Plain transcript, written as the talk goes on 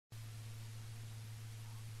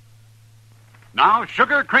Now,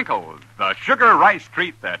 Sugar Crinkles, the sugar rice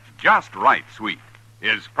treat that's just right sweet,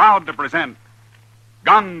 is proud to present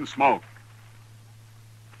Gunsmoke.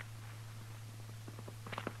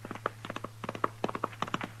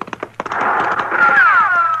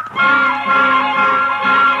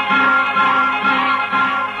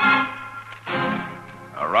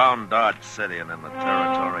 Around Dodge City and in the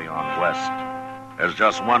territory on west, there's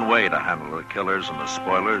just one way to handle the killers and the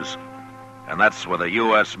spoilers, and that's with a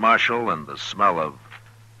U.S. Marshal and the smell of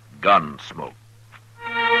gun smoke.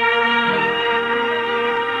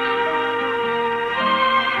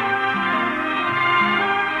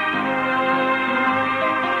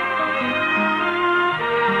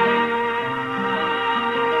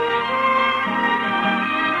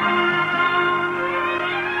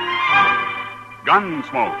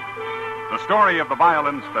 Gunsmoke, the story of the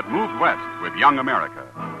violence that moved west with young America.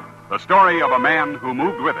 The story of a man who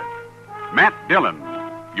moved with it. Matt Dillon,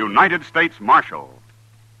 United States Marshal.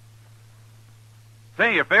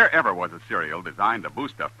 Say, if there ever was a cereal designed to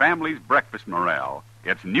boost a family's breakfast morale,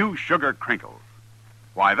 it's new Sugar Crinkles.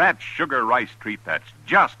 Why, that sugar rice treat that's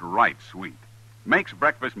just right sweet makes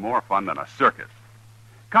breakfast more fun than a circus.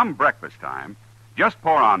 Come breakfast time, just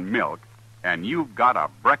pour on milk, and you've got a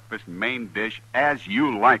breakfast main dish as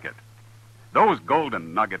you like it. Those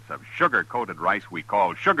golden nuggets of sugar-coated rice we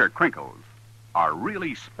call Sugar Crinkles are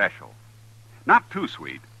really special. Not too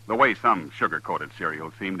sweet, the way some sugar-coated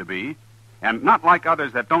cereals seem to be, and not like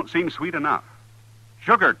others that don't seem sweet enough.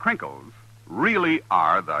 Sugar Crinkles really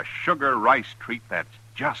are the sugar rice treat that's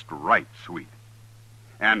just right sweet.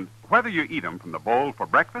 And whether you eat them from the bowl for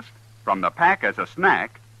breakfast, from the pack as a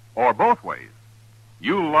snack, or both ways,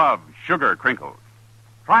 you love Sugar Crinkles.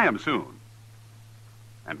 Try 'em soon.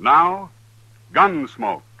 And now,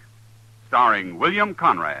 Gunsmoke, starring William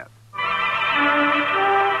Conrad.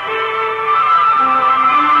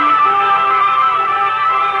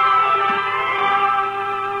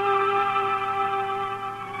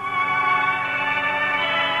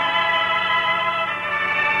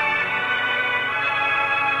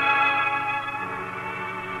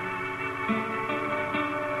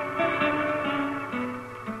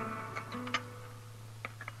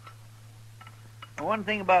 One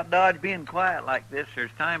thing about Dodge being quiet like this,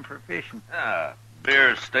 there's time for fishing.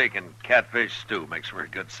 Beer, steak, and catfish stew makes for a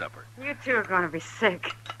good supper. You two are going to be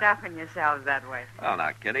sick, stuffing yourselves that way. Well,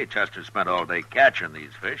 now, Kitty, Chester spent all day catching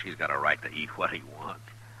these fish. He's got a right to eat what he wants.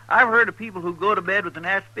 I've heard of people who go to bed with an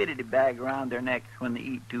aspidity bag around their necks when they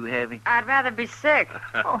eat too heavy. I'd rather be sick.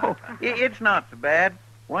 Oh, it's not so bad.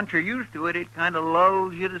 Once you're used to it, it kind of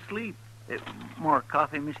lulls you to sleep. More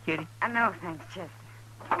coffee, Miss Kitty? No, thanks, Chester.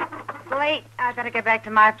 It's late. I've got to get back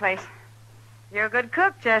to my place. You're a good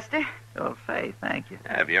cook, Chester. Oh, say, thank you.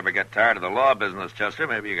 If you ever get tired of the law business, Chester,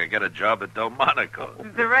 maybe you could get a job at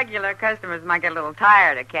Delmonico. The regular customers might get a little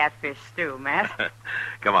tired of catfish stew, Matt.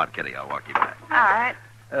 Come on, Kitty, I'll walk you back. All right.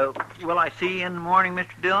 Will I see you in the morning,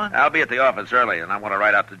 Mr. Dillon? I'll be at the office early, and I want to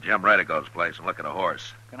ride out to Jim Redigo's place and look at a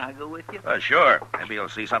horse. Can I go with you? Sure. Maybe you'll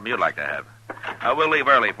see something you'd like to have. We'll leave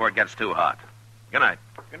early before it gets too hot. Good night.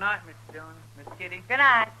 Good night, Mr. Dillon. Miss Kitty. Good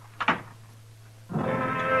night.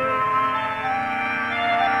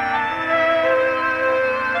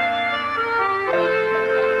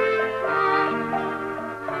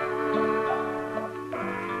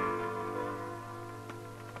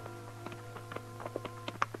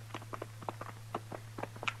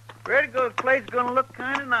 Redigo's place is going to look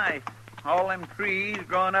kind of nice. All them trees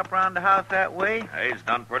growing up around the house that way. Hey, he's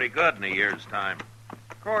done pretty good in a year's time.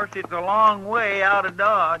 Of course, it's a long way out of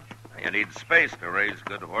Dodge. You need space to raise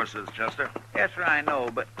good horses, Chester. Yes, sir, I know,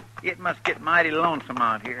 but it must get mighty lonesome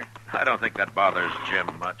out here. I don't think that bothers Jim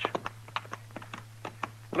much.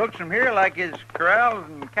 Looks from here like his corrals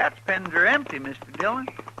and cat's pens are empty, Mr. Dillon.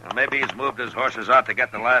 Well, maybe he's moved his horses out to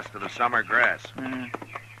get the last of the summer grass.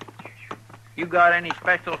 You got any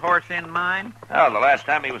special horse in mind? Well, the last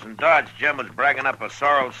time he was in Dodge, Jim was bragging up a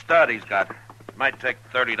sorrel stud he's got. It might take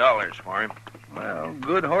 $30 for him. Well,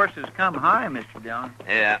 good horses come high, Mr. Dillon.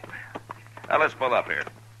 Yeah. Well, let's pull up here.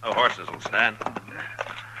 The horses will stand.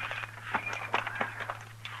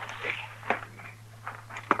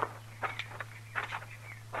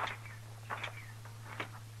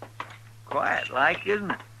 Quiet like,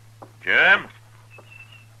 isn't it? Jim?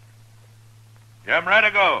 Jim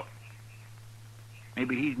Redigo.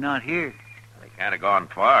 Maybe he's not here. He can't have gone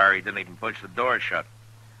far. He didn't even push the door shut.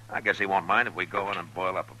 I guess he won't mind if we go in and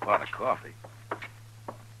boil up a pot of coffee.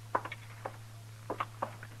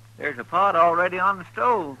 There's a pot already on the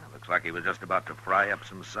stove. Looks like he was just about to fry up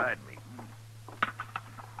some side meat.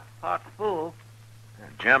 Pot's full.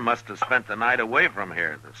 Jim must have spent the night away from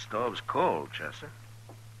here. The stove's cold, Chester.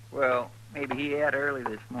 Well, maybe he had early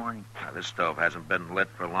this morning. Now, this stove hasn't been lit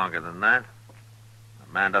for longer than that.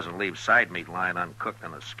 A man doesn't leave side meat lying uncooked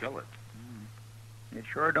in a skillet. It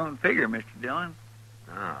sure don't figure, Mr. Dillon.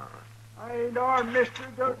 No. I ain't armed, mister.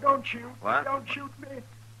 Don't shoot. What? Don't shoot me.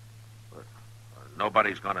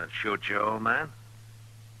 Nobody's going to shoot you, old man.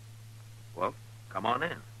 Well, come on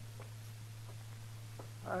in.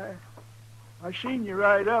 I seen you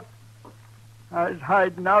ride up. I was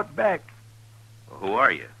hiding out back. Well, who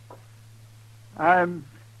are you? I'm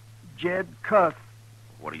Jed Cuff.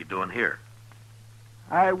 What are you doing here?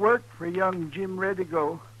 I worked for young Jim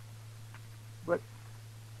Redigo, but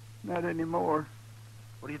not anymore.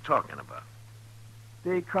 What are you talking about?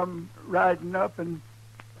 They come riding up and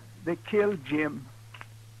they killed Jim.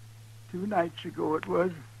 2 nights ago it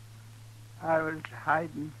was. I was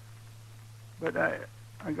hiding, but I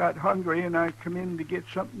got hungry and I come in to get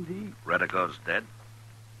something to eat. Redigo's dead?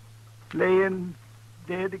 Laying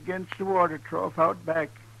dead against the water trough out back.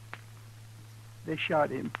 They shot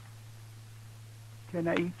him. Can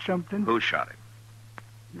I eat something? Who shot him?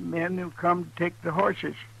 The men who come to take the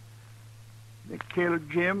horses. They killed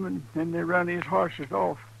Jim and then they run his horses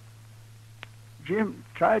off. Jim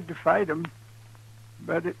tried to fight them,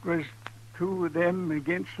 but it was 2 of them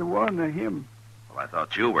against the 1 of him. Well, I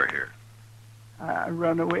thought you were here. I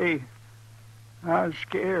run away. I was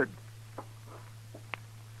scared.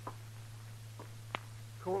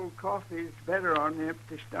 Cold coffee is better on an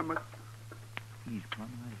empty stomach. He's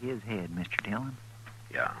plumb out of his head, Mr. Dillon.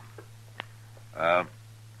 Yeah.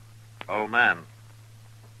 Old man,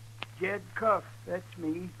 Jed Cuff, that's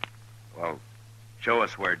me. well, show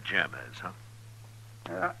us where Jim is, huh?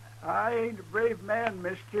 I ain't a brave man,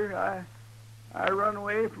 mister. I run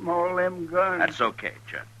away from all them guns. That's okay,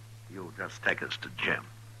 Jed. You'll just take us to Jim.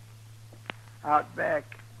 Out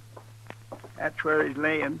back. That's where he's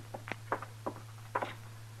laying.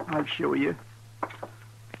 I'll show you.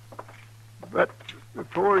 But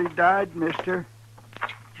before he died, mister,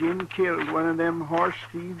 Jim killed one of them horse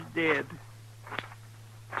thieves dead.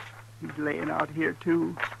 He's laying out here,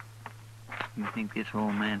 too. You think this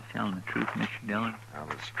old man's telling the truth, Mr. Dillon? Well,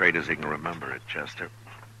 as straight as he can remember it, Chester.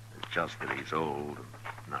 It's just that he's old and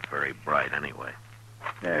not very bright anyway.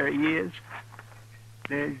 There he is.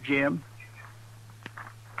 There's Jim.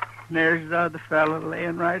 And there's the other fellow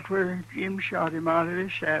laying right where Jim shot him out of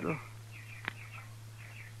his saddle.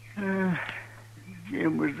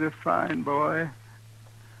 Jim was a fine boy.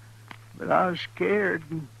 But I was scared,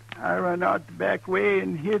 and I run out the back way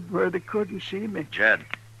and hid where they couldn't see me. Jed,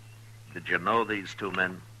 did you know these 2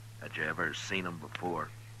 men? Had you ever seen them before?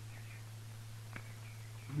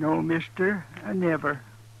 No, mister, I never.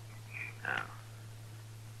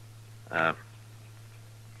 No.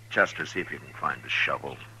 Chester, see if you can find a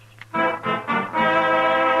shovel.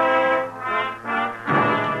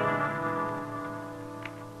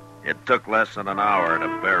 It took less than an hour to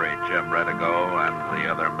bury Jim Redigo and the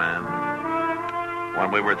other men.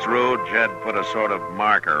 When we were through, Jed put a sort of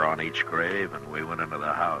marker on each grave, and we went into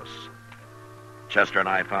the house. Chester and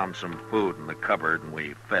I found some food in the cupboard, and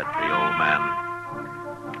we fed the old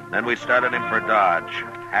man. Then we started him for Dodge.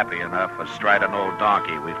 Happy enough, astride an old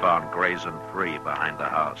donkey we found grazing free behind the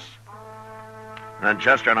house. Then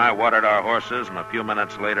Chester and I watered our horses, and a few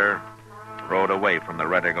minutes later rode away from the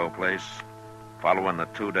Redigo place, following the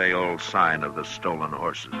 2-day-old sign of the stolen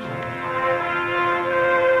horses.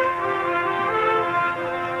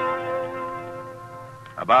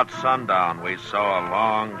 About sundown, we saw a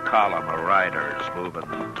long column of riders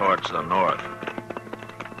moving towards the north.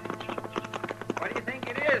 What do you think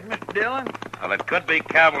it is, Mr. Dillon? Well, it could be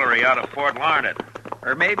cavalry out of Fort Larned.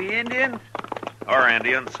 Or maybe Indians? Or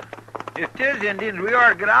Indians. If 'tis Indians, we ought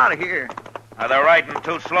to get out of here. They're riding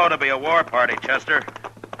too slow to be a war party, Chester.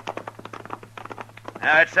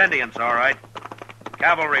 It's Indians, all right.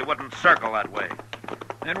 Cavalry wouldn't circle that way.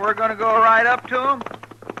 Then we're going to go right up to them?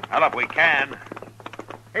 Well, if we can.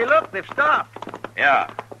 Hey, look, they've stopped. Yeah.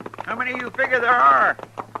 How many you figure there are?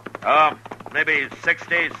 Maybe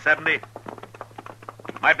 60, 70.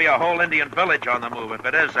 Might be a whole Indian village on the move. If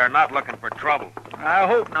it is, they're not looking for trouble. I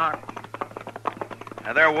hope not.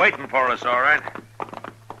 They're waiting for us, all right.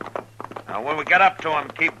 Now, when we get up to them,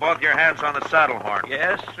 keep both your hands on the saddle horn.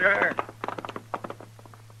 Yes, sir.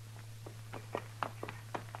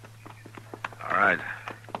 All right.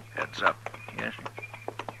 Heads up. Yes, sir.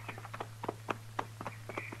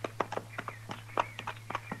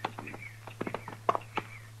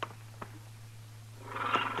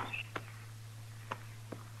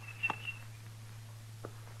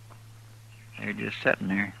 They're just sitting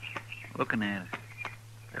there, looking at us.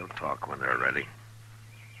 They'll talk when they're ready.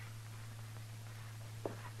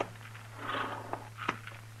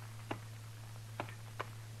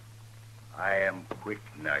 I am Quick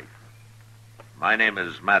Knife. My name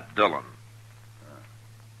is Matt Dillon.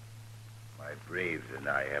 My braves and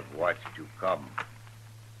I have watched you come.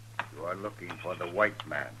 You are looking for the white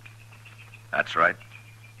man. That's right.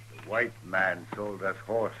 The white man sold us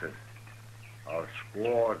horses. Our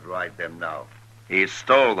squaws ride them now. He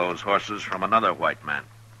stole those horses from another white man.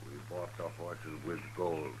 We bought the horses with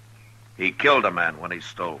gold. He killed a man when he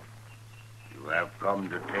stole. You have come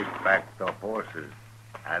to take back the horses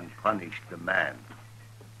and punish the man.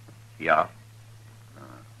 Yeah?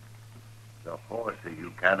 The horses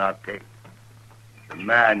you cannot take. The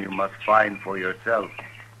man you must find for yourself.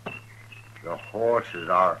 The horses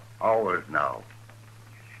are ours now.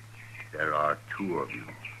 There are 2 of you,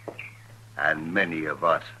 and many of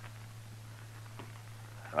us.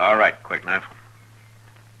 All right, Quick Knife.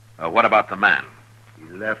 What about the man? He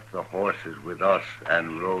left the horses with us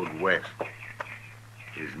and rode west.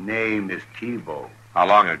 His name is Tebow. How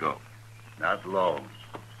long ago? Not long.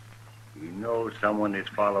 He knows someone is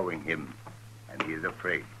following him, and he is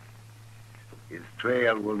afraid. His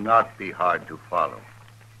trail will not be hard to follow.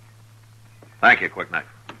 Thank you, Quick Knife.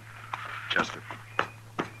 Chester.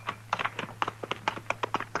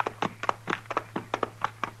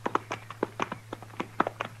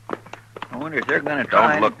 I wonder if they're going to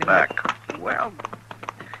try. Don't look back. Well,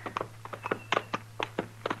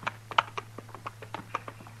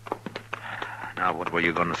 Now, what were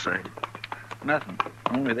you going to say? nothing.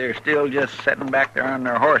 Only they're still just sitting back there on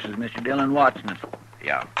their horses, Mr. Dillon, watching us.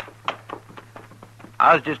 Yeah.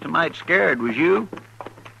 I was just a mite scared. Was you?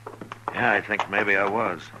 Yeah, I think maybe I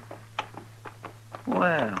was.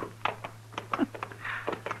 Well.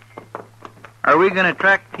 Are we going to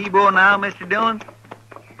track Tebow now, Mr. Dillon?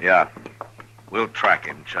 Yeah. We'll track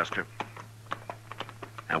him, Chester.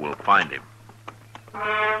 And we'll find him.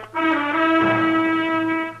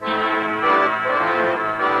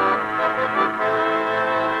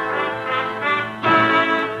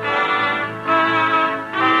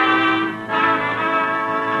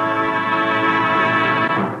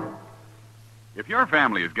 If your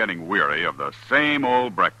family is getting weary of the same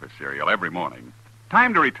old breakfast cereal every morning,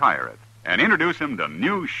 time to retire it and introduce them to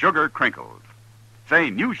New Sugar Crinkles. Say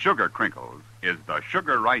New Sugar Crinkles is the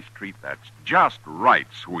sugar rice treat that's just right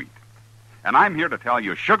sweet. And I'm here to tell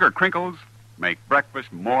you Sugar Crinkles make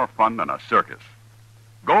breakfast more fun than a circus.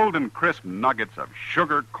 Golden crisp nuggets of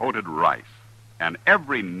sugar-coated rice, and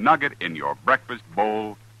every nugget in your breakfast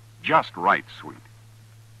bowl just right sweet.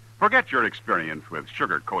 Forget your experience with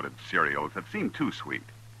sugar-coated cereals that seem too sweet,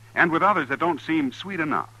 and with others that don't seem sweet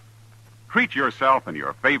enough. Treat yourself and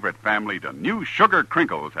your favorite family to New Sugar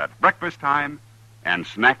Crinkles at breakfast time and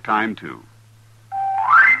snack time, too.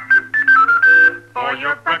 For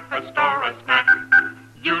your breakfast or a snack,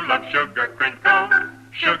 you love Sugar Crinkles.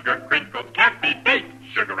 Sugar Crinkles can't be beat.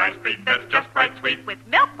 Sugar rice treat that's just right sweet. With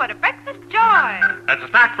milk for the breakfast joy. As a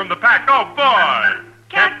snack from the pack, oh boy!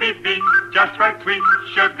 Can't be beat, just right sweet.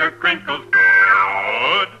 Sugar Crinkles,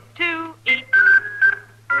 good To eat.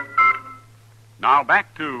 Now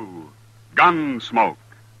back to Gunsmoke.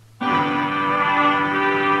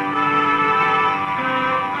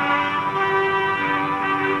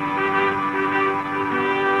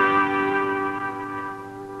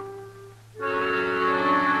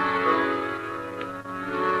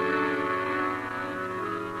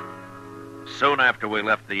 Soon after we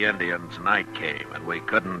left the Indians, night came, and we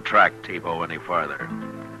couldn't track Tebow any farther.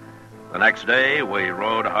 The next day, we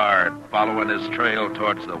rode hard, following his trail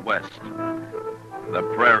towards the west. The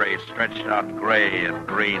prairie stretched out gray and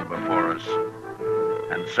green before us,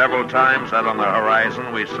 and several times out on the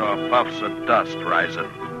horizon, we saw puffs of dust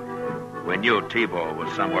rising. We knew Tebow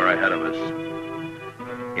was somewhere ahead of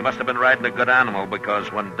us. He must have been riding a good animal,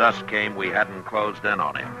 because when dusk came, we hadn't closed in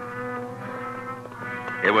on him.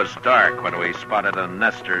 It was dark when we spotted a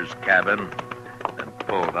nester's cabin and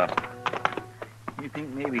pulled up. You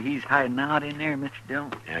think maybe he's hiding out in there, Mr.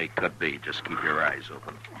 Dillon? Yeah, he could be. Just keep your eyes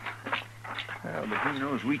open. Well, but who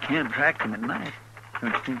knows? We can't track him at night.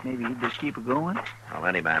 Don't you think maybe he'd just keep it going? Well,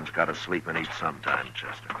 any man's got to sleep and eat sometime,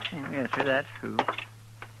 Chester. Yes, sir, that's true.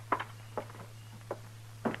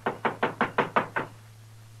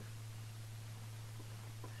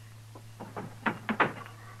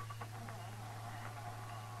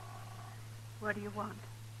 What do you want?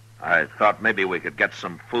 I thought maybe we could get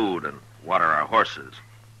some food and water our horses.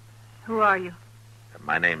 Who are you?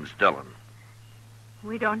 My name's Dillon.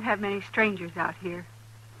 We don't have many strangers out here.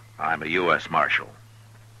 I'm a U.S. Marshal.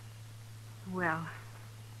 Well,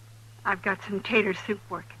 I've got some tater soup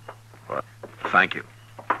working. Well, thank you.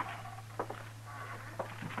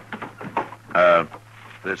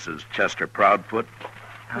 This is Chester Proudfoot.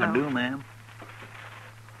 How do, ma'am?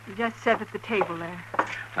 Just set at the table there.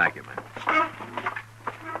 Thank you, ma'am.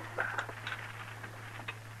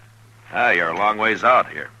 You're a long ways out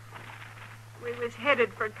here. We was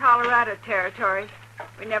headed for Colorado territory.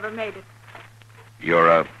 We never made it. You're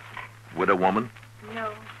a widow woman?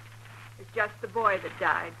 No. It's just the boy that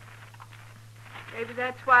died. Maybe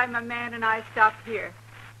that's why my man and I stopped here.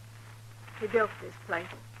 He built this place.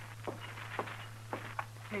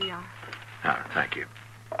 Here you are. Thank you.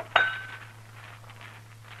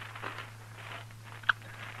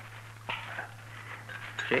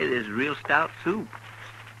 Say, this is real stout soup.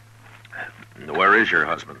 Where is your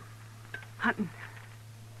husband? Hunting.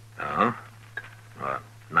 Uh-huh.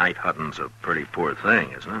 Night hunting's a pretty poor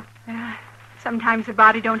thing, isn't it? Yeah. Sometimes the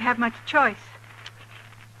body don't have much choice.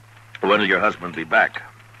 When will your husband be back?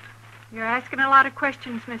 You're asking a lot of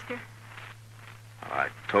questions, mister. I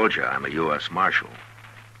told you I'm a U.S. Marshal.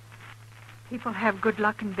 People have good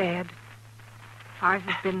luck and bad. Ours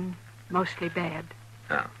has been mostly bad.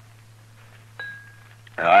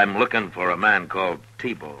 I'm looking for a man called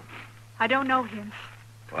Tebow. I don't know him.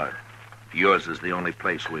 Well, yours is the only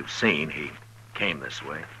place we've seen. He came this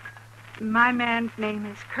way. My man's name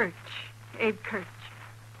is Kirch. Abe Kirch.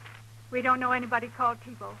 We don't know anybody called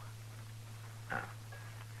Tebow.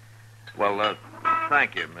 Well,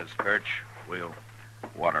 thank you, Miss Kirch. We'll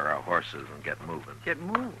water our horses and get moving. Get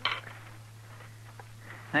moved.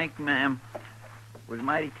 Thank you, ma'am. Was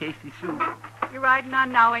mighty tasty soup. You're riding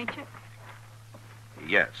on now, ain't you?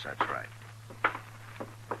 Yes, that's right.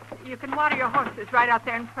 You can water your horses right out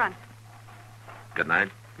there in front. Good night.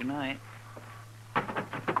 Good night.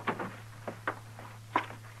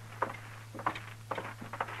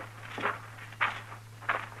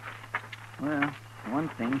 Well, one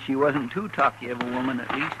thing, she wasn't too talky of a woman,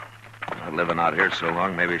 at least. Living out here so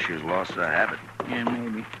long, maybe she's lost her habit. Yeah,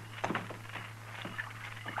 maybe.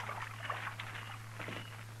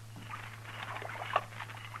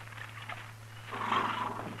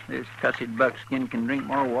 This cussed buckskin can drink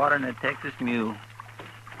more water than a Texas mule.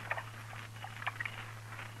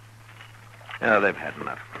 Yeah, they've had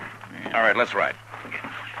enough. Yeah. All right, let's ride.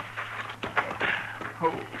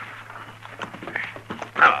 Oh.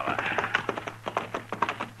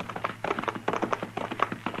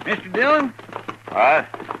 Mr. Dillon? What?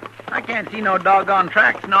 I can't see no doggone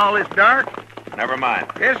tracks in all this dark. Never mind.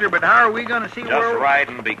 Yes, sir, but how are we going to see Just where... ride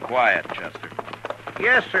and be quiet, Chester.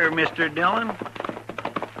 Yes, sir, Mr. Dillon.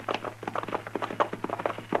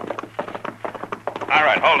 All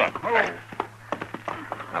right, hold on.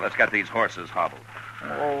 Now, let's get these horses hobbled.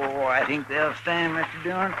 Oh, I think they'll stand, Mr.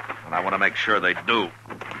 Dillon. And I want to make sure they do.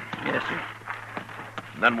 Yes, sir.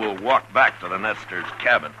 And then we'll walk back to the Nestor's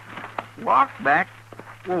cabin. Walk back?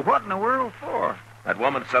 Well, what in the world for? That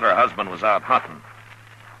woman said her husband was out hunting,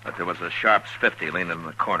 but there was a Sharps 50 leaning in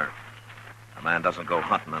the corner. A man doesn't go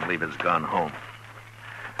hunting and leave his gun home.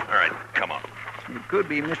 All right, come on. It could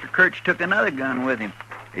be Mr. Kirch took another gun with him.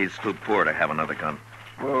 He's too poor to have another gun.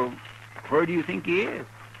 Well, where do you think he is?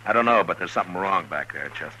 I don't know, but there's something wrong back there,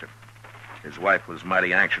 Chester. His wife was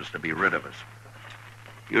mighty anxious to be rid of us.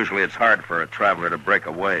 Usually it's hard for a traveler to break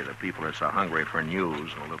away. The people are so hungry for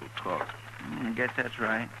news and a little talk. I guess that's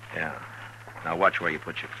right. Yeah. Now watch where you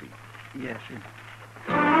put your feet. Yes, sir.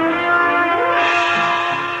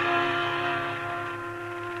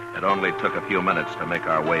 It only took a few minutes to make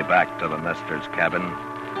our way back to the Nestor's cabin,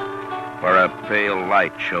 where a pale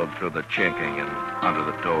light showed through the chinking and under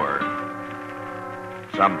the door.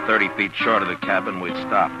 Some 30 feet short of the cabin, we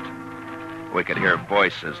stopped. We could hear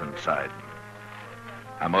voices inside.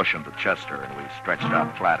 I motioned to Chester, and we stretched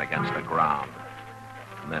out flat against the ground,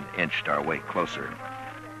 and then inched our way closer.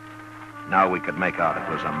 Now we could make out it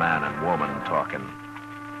was a man and woman talking.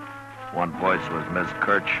 One voice was Miss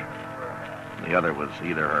Kirch, and the other was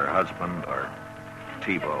either her husband or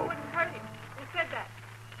Tebow. Hurt him. They said that.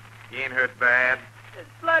 He ain't hurt bad. There's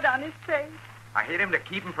blood on his face. I hit him to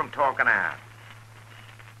keep him from talking out.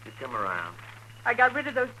 You come around. I got rid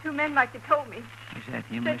of those two men like you told me. Is that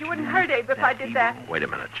him? Said you Mr. wouldn't Dillon? hurt Abe if I did that. Wait a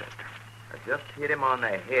minute, Chester. I just hit him on the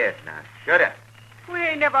head. Now, shut up. We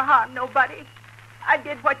ain't never harmed nobody. I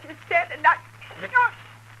did what you said, and I...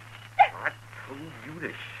 I told you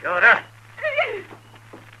to shut up.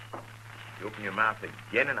 You open your mouth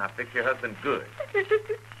again, and I'll fix your husband good. Get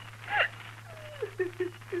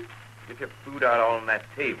your food out on that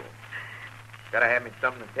table. Gotta have me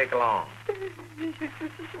something to take along.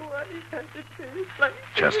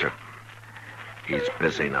 Chester, he's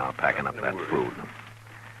busy now packing up that food.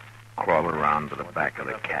 Crawl around to the back of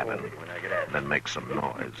the cabin, then make some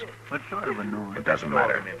noise. What sort of a noise? It doesn't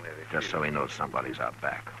matter, just so he knows somebody's out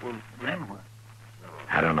back. Well, then what?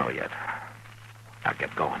 I don't know yet. I'll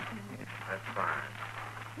get going. That's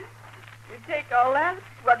fine. You take all that,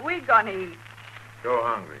 what we gonna eat? So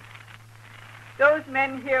hungry. Those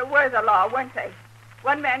men here were the law, weren't they?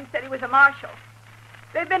 One man said he was a marshal.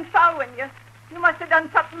 They've been following you. You must have done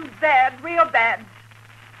something bad, real bad.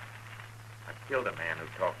 I killed a man who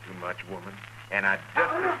talked too much, woman. And I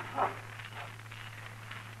just...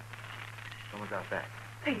 Someone's out back.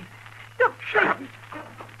 Please, don't shut up.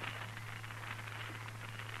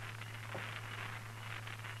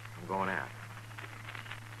 I'm going out.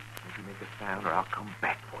 Don't you make a sound or I'll come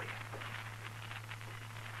back for you.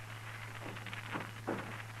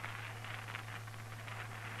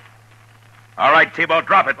 All right, T-Bone,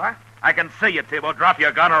 drop it. What? I can see you, T-Bone. Drop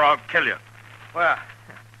your gun or I'll kill you. Well,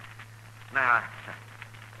 now,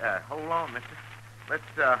 hold on, mister.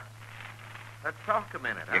 Let's talk a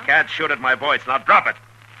minute, huh? You can't shoot at my voice. Now drop it.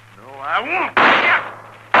 No, I won't.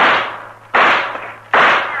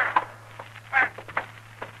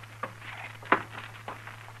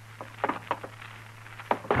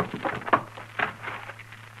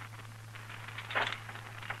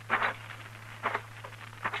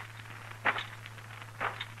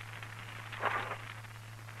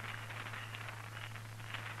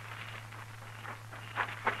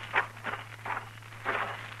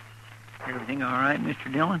 Everything all right,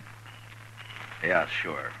 Mr. Dillon? Yeah,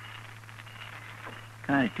 sure.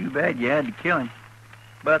 Kind of too bad you had to kill him.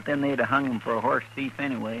 But then they'd have hung him for a horse thief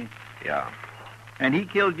anyway. Yeah. And he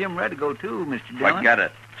killed Jim Redigo, too, Mr. Dillon. Forget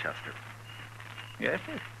it, Chester. Yes,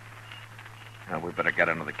 sir. Now, we better get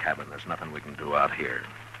into the cabin. There's nothing we can do out here.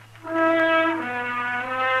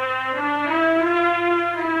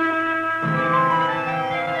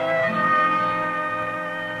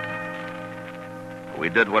 We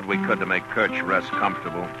did what we could to make Kirch rest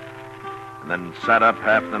comfortable, and then sat up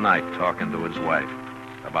half the night talking to his wife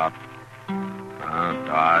about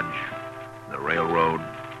Dodge, the railroad,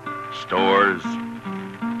 stores,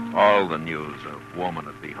 all the news a woman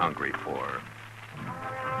would be hungry for.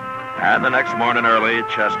 And the next morning early,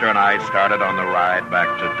 Chester and I started on the ride back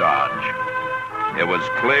to Dodge. It was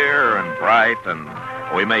clear and bright, and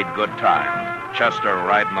we made good time, Chester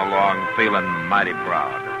riding along feeling mighty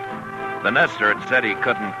proud. The nester had said he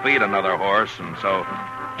couldn't feed another horse, and so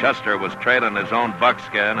Chester was trailing his own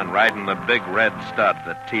buckskin and riding the big red stud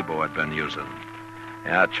that T-Bo had been using.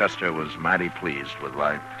 Yeah, Chester was mighty pleased with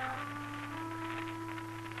life.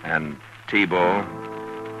 And T-Bo,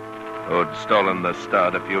 who'd stolen the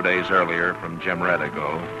stud a few days earlier from Jim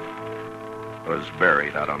Redigo, was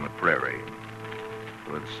buried out on the prairie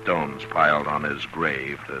with stones piled on his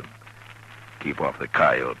grave to keep off the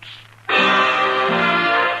coyotes.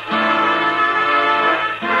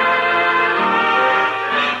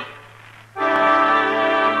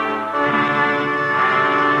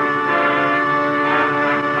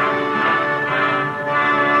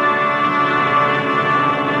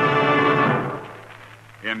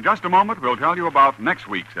 In just a moment, we'll tell you about next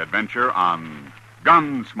week's adventure on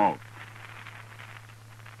Gunsmoke.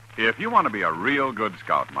 If you want to be a real good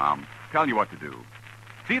scout, Mom, tell you what to do.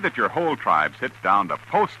 See that your whole tribe sits down to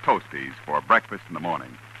Post Toasties for breakfast in the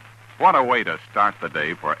morning. What a way to start the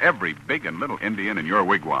day for every big and little Indian in your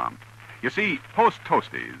wigwam. You see, Post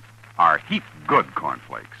Toasties are heap good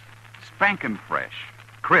cornflakes, spankin' fresh,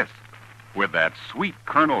 crisp, with that sweet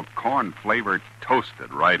kernel corn flavor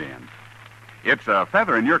toasted right in. It's a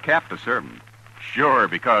feather in your cap to serve 'em. Sure,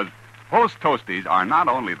 because Post Toasties are not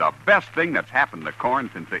only the best thing that's happened to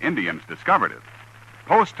corn since the Indians discovered it.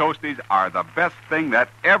 Post Toasties are the best thing that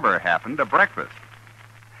ever happened to breakfast.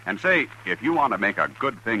 And say, if you want to make a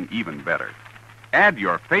good thing even better, add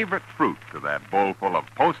your favorite fruit to that bowl full of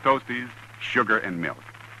Post Toasties, sugar, and milk.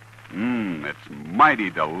 It's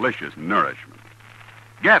mighty delicious nourishment.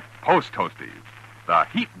 Get Post Toasties, the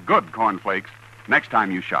heap good cornflakes, next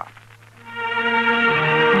time you shop.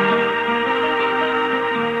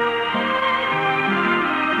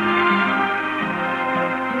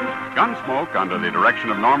 Gunsmoke, under the direction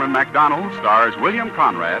of Norman MacDonald, stars William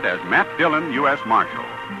Conrad as Matt Dillon, U.S. Marshal.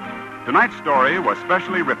 Tonight's story was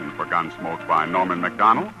specially written for Gunsmoke by Norman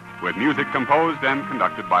MacDonald, with music composed and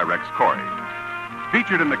conducted by Rex Corey.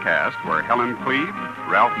 Featured in the cast were Helen Cleve,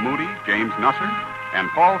 Ralph Moody, James Nusser, and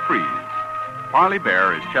Paul Frees. Parley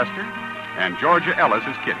Bear is Chester, and Georgia Ellis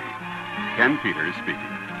is Kitty. Ken Peters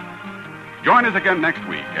speaking. Join us again next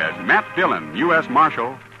week as Matt Dillon, U.S.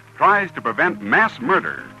 Marshal, tries to prevent mass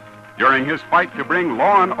murder during his fight to bring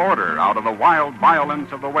law and order out of the wild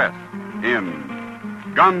violence of the West in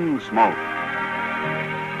Gunsmoke.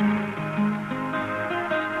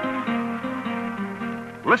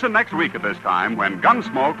 Listen next week at this time when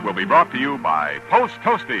Gunsmoke will be brought to you by Post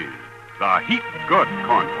Toasties, the heap good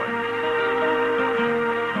cornflakes.